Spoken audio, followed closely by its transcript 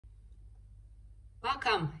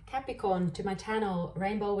Welcome Capricorn to my channel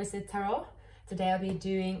Rainbow Wizard Tarot. Today I'll be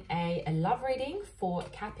doing a love reading for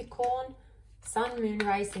Capricorn, Sun, Moon,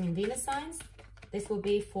 Rising and Venus signs. This will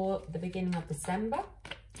be for the beginning of December.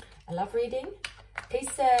 A love reading. Please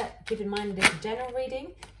keep in mind this is a general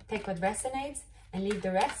reading. Take what resonates and leave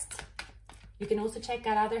the rest. You can also check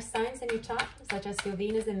out other signs in your chart, such as your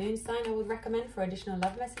Venus and Moon sign I would recommend for additional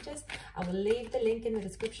love messages. I will leave the link in the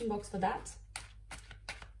description box for that.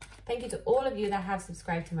 Thank you to all of you that have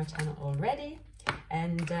subscribed to my channel already,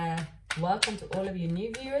 and welcome to all of you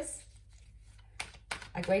new viewers.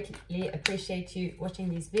 I greatly appreciate you watching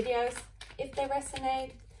these videos. If they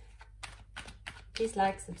resonate, please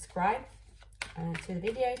like, subscribe to the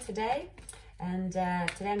video today. And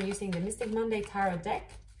today I'm using the Mystic Monday Tarot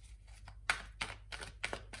deck,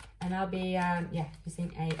 and I'll be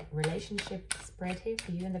using a relationship spread here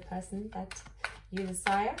for you and the person that you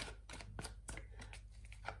desire.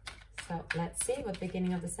 So let's see what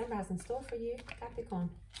beginning of December has in store for you, Capricorn.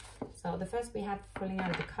 So the first we have pulling out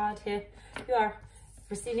of the card here, you are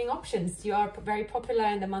receiving options. You are very popular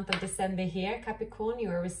in the month of December here, Capricorn. You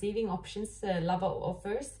are receiving options, love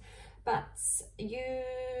offers, but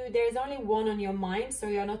there's only one on your mind, so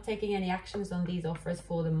you're not taking any actions on these offers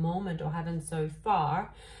for the moment, or haven't so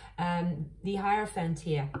far. The Hierophant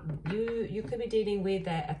here, you could be dealing with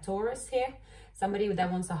a Taurus here, somebody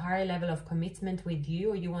that wants a higher level of commitment with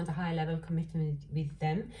you, or you want a higher level of commitment with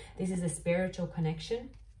them. This is a spiritual connection.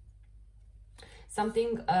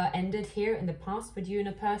 Something ended here in the past with you and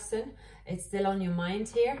a person. It's still on your mind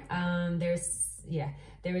here.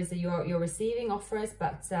 You're receiving offers,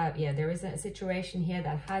 but there is a situation here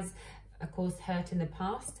that has caused hurt in the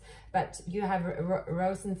past, but you have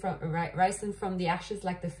risen from the ashes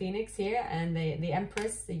like the phoenix here, and the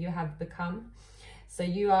empress you have become. So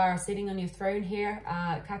you are sitting on your throne here,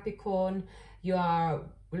 Capricorn. You are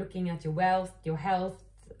looking at your wealth, your health,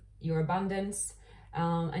 your abundance,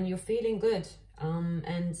 and you're feeling good.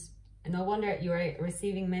 And no wonder you are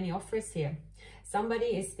receiving many offers here. Somebody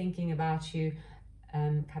is thinking about you,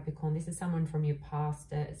 Capricorn. This is someone from your past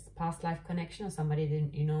life connection, or somebody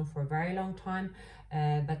that you know for a very long time,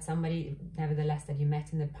 but somebody nevertheless that you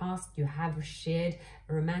met in the past. You have shared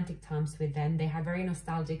romantic times with them. They have very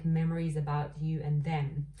nostalgic memories about you and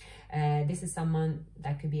them. This is someone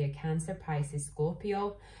that could be a Cancer, Pisces,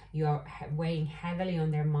 Scorpio. You are weighing heavily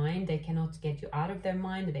on their mind. They cannot get you out of their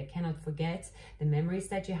mind. They cannot forget the memories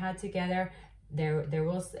that you had together. There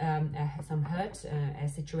was some hurt, a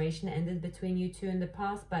situation ended between you two in the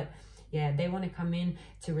past, but yeah, they want to come in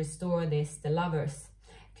to restore this. The Lovers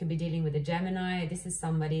could be dealing with a Gemini. This is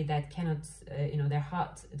somebody that cannot, their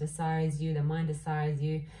heart desires you, their mind desires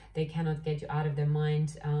you. They cannot get you out of their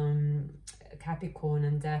mind, Capricorn,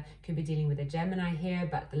 and could be dealing with a Gemini here.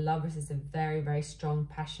 But the Lovers is a very, very strong,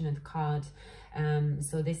 passionate card.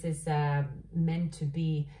 So this is meant to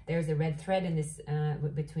be, there's a red thread in this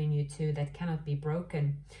between you two that cannot be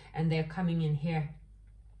broken, and they're coming in here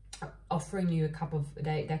offering you a cup of,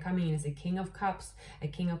 they're coming in as a King of Cups. A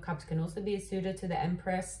King of Cups can also be suited to the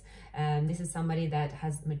Empress. This is somebody that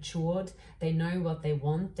has matured. They know what they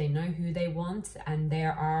want, they know who they want, and they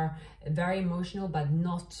are very emotional, but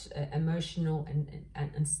not emotional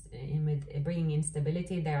and with bringing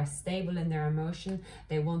instability. They are stable in their emotion.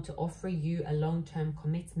 They want to offer you a long-term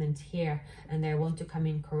commitment here, and they want to come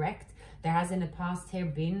in correct. There has in the past here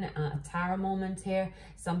been a tower moment here.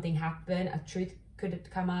 Something happened, a truth could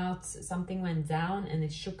have come out, something went down, and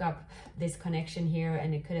it shook up this connection here,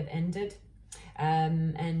 and it could have ended.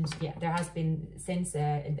 And yeah, there has been, since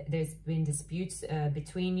there's been disputes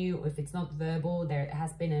between you. If it's not verbal, there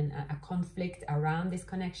has been a conflict around this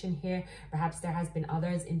connection here. Perhaps there has been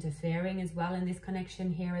others interfering as well in this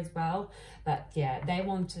connection here as well. But yeah,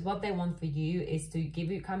 what they want for you is to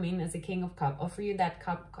come in as a King of Cups, offer you that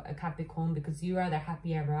cup, Capricorn, because you are the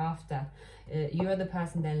happy ever after. You are the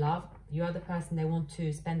person they love. You are the person they want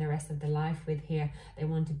to spend the rest of their life with here. They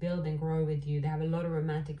want to build and grow with you. They have a lot of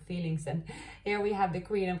romantic feelings. And here we have the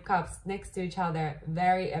Queen of Cups next to each other.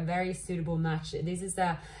 A very suitable match. This is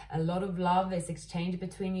a lot of love is exchanged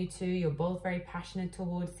between you two. You're both very passionate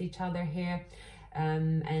towards each other here.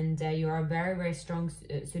 You are a very, very strong,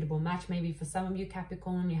 suitable match. Maybe for some of you,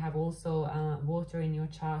 Capricorn, you have also water in your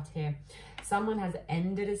chart here. Someone has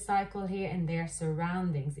ended a cycle here in their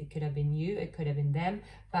surroundings. It could have been you, it could have been them,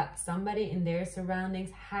 but somebody in their surroundings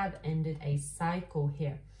have ended a cycle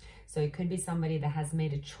here. So it could be somebody that has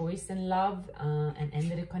made a choice in love and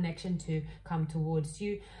ended a connection to come towards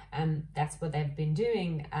you. That's what they've been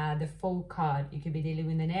doing. The Fool card, you could be dealing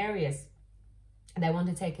with an Aries. They want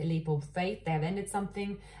to take a leap of faith. They have ended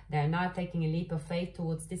something. They're now taking a leap of faith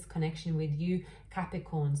towards this connection with you,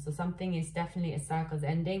 Capricorn. So something is definitely, a cycle's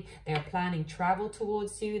ending. They're planning travel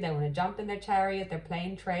towards you. They want to jump in their chariot, their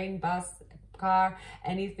plane, train, bus, car,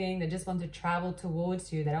 anything. They just want to travel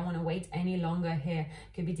towards you. They don't want to wait any longer here.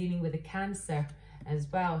 Could be dealing with a Cancer as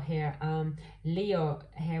well here. Leo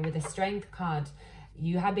here with a Strength card.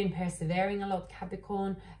 You have been persevering a lot,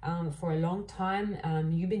 Capricorn, for a long time.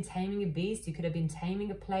 You've been taming a beast. You could have been taming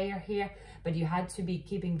a player here, but you had to be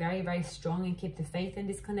keeping very, very strong and keep the faith in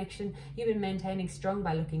this connection. You've been maintaining strong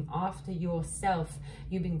by looking after yourself.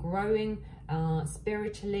 You've been growing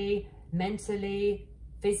spiritually, mentally,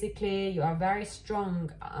 physically. You are very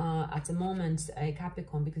strong at the moment,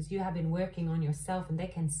 Capricorn, because you have been working on yourself, and they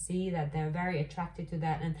can see that. They're very attracted to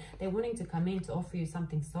that, and they're wanting to come in to offer you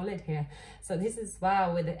something solid here. So this is,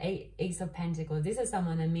 wow, with the Ace of Pentacles, this is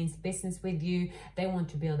someone that means business with you. They want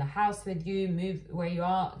to build a house with you, move where you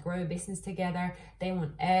are, grow a business together. They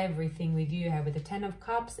want everything with you here with the Ten of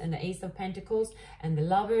Cups and the Ace of Pentacles and the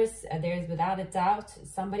Lovers. There is without a doubt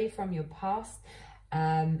somebody from your past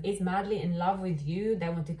is madly in love with you. They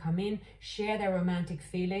want to come in, share their romantic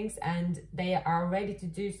feelings, and they are ready to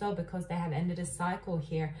do so because they have ended a cycle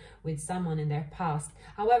here with someone in their past.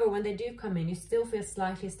 However, when they do come in, you still feel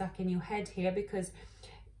slightly stuck in your head here, because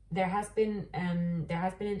there has been an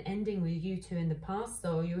ending with you two in the past.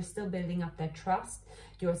 So you're still building up that trust.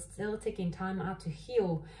 You're still taking time out to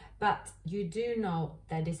heal, but you do know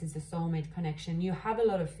that this is a soulmate connection. You have a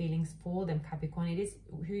lot of feelings for them, Capricorn. It is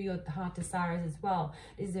who your heart desires as well.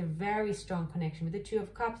 This is a very strong connection with the Two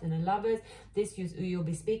of Cups and the Lovers. This you'll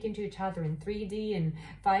be speaking to each other in 3D and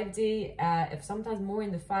 5D, if sometimes more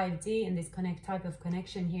in the 5D in this type of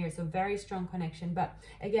connection here. So very strong connection. But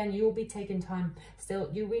again, you'll be taking time still.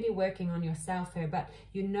 You're really working on yourself here, but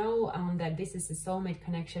you know that this is a soulmate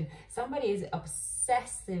connection. Somebody is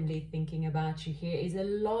obsessively thinking about you here. Is a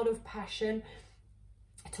lot of passion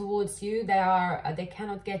towards you. They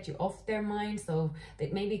cannot get you off their mind. So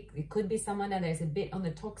that maybe it could be someone that is a bit on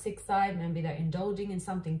the toxic side. Maybe they're indulging in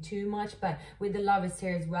something too much. But with the Lovers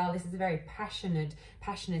here as well, this is a very passionate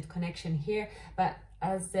connection here. But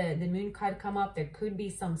as the Moon card come up, there could be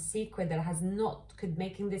some secret that could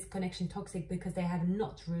making this connection toxic, because they have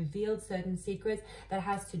not revealed certain secrets that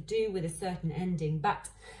has to do with a certain ending. But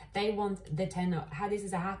they want the how this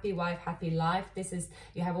is a happy wife, happy life. This is,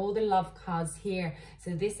 you have all the love cards here.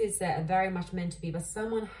 So this is very much meant to be. But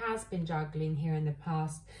someone has been juggling here in the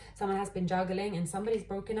past. Someone has been juggling, and somebody's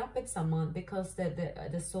broken up with someone because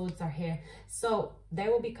the swords are here. So they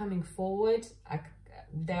will be coming forward.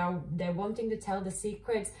 They're wanting to tell the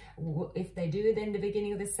secrets. If they do it in the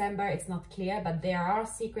beginning of December, it's not clear, but there are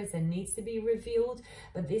secrets that needs to be revealed.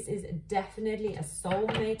 But this is definitely a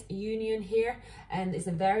soulmate union here, and it's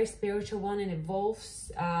a very spiritual one, and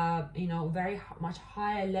involves very much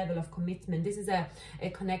higher level of commitment. This is a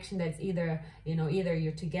connection that's either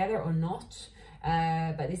you're together or not.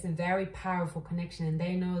 But it's a very powerful connection, and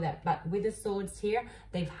they know that. But with the swords here,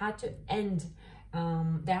 they've had to end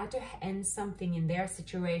something in their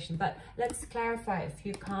situation. But let's clarify a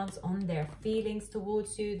few cards on their feelings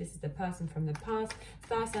towards you. This is the person from the past.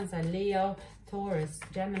 Star signs are Leo, Taurus,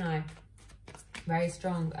 Gemini, very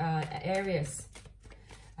strong, Aries,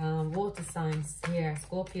 water signs here,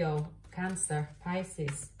 Scorpio, Cancer,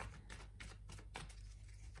 Pisces.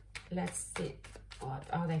 Let's see, what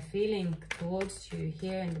are they feeling towards you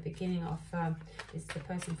here in the beginning of this is the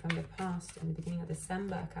person from the past, in the beginning of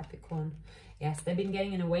December, Capricorn. Yes, they've been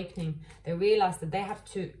getting an awakening. They realize that they have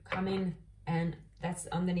to come in, and that's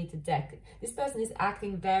underneath the deck. This person is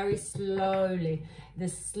acting very slowly, the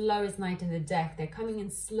slowest knight in the deck. They're coming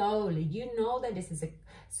in slowly. You know that this is a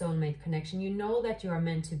soulmate connection. You know that you are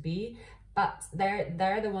meant to be, but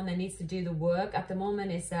they're the one that needs to do the work. At the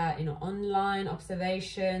moment, it's online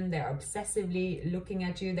observation. They're obsessively looking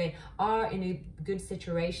at you. They are in a good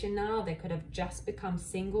situation now. They could have just become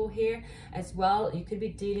single here as well. You could be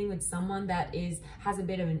dealing with someone that has a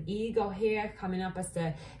bit of an ego here, coming up as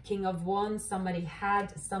the King of Wands. Somebody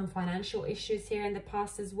had some financial issues here in the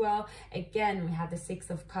past as well. Again, we have the Six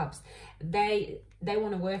of Cups. They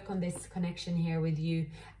want to work on this connection here with you,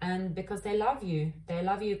 and because they love you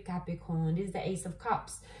Capricorn. This is the Ace of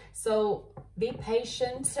Cups. So be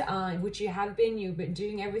patient, which you have been. You've been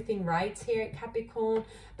doing everything right here, Capricorn.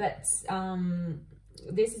 But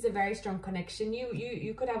this is a very strong connection.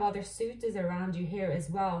 You could have other suitors around you here as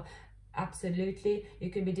well. Absolutely.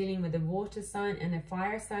 You could be dealing with a water sign and a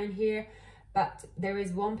fire sign here. But there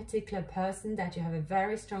is one particular person that you have a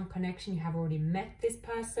very strong connection. You have already met this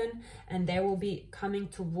person, and they will be coming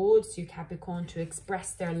towards you, Capricorn, to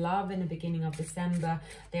express their love in the beginning of December.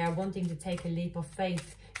 They are wanting to take a leap of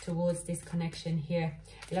faith towards this connection here.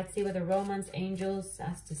 Let's see what the romance angels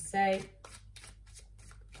has to say.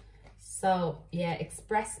 So yeah,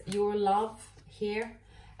 express your love here,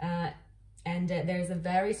 and there's a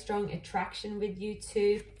very strong attraction with you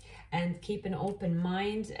two. And keep an open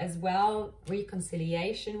mind as well.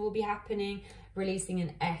 Reconciliation will be happening, releasing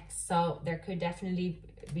an ex. So there could definitely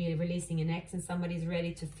be releasing an ex, and somebody's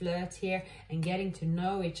ready to flirt here and getting to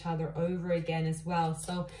know each other over again as well.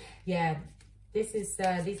 So yeah, this is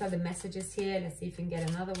these are the messages here. Let's see if we can get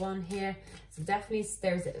another one here. So definitely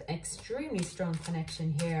there's an extremely strong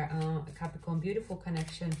connection here, Capricorn, beautiful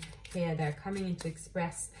connection here. They're coming in to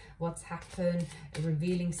express what's happened,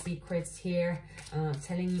 revealing secrets here,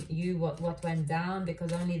 telling you what went down,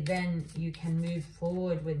 because only then you can move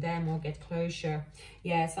forward with them or get closure.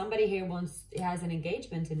 Yeah, somebody here has an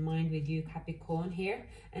engagement in mind with you, Capricorn, here,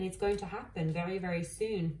 and it's going to happen very, very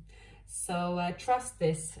soon. So trust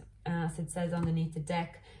this, as it says underneath the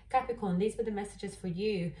deck. Capricorn, these were the messages for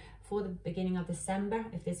you for the beginning of December.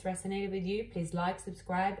 If this resonated with you, please like,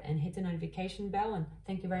 subscribe, and hit the notification bell. And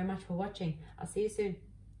thank you very much for watching. I'll see you soon.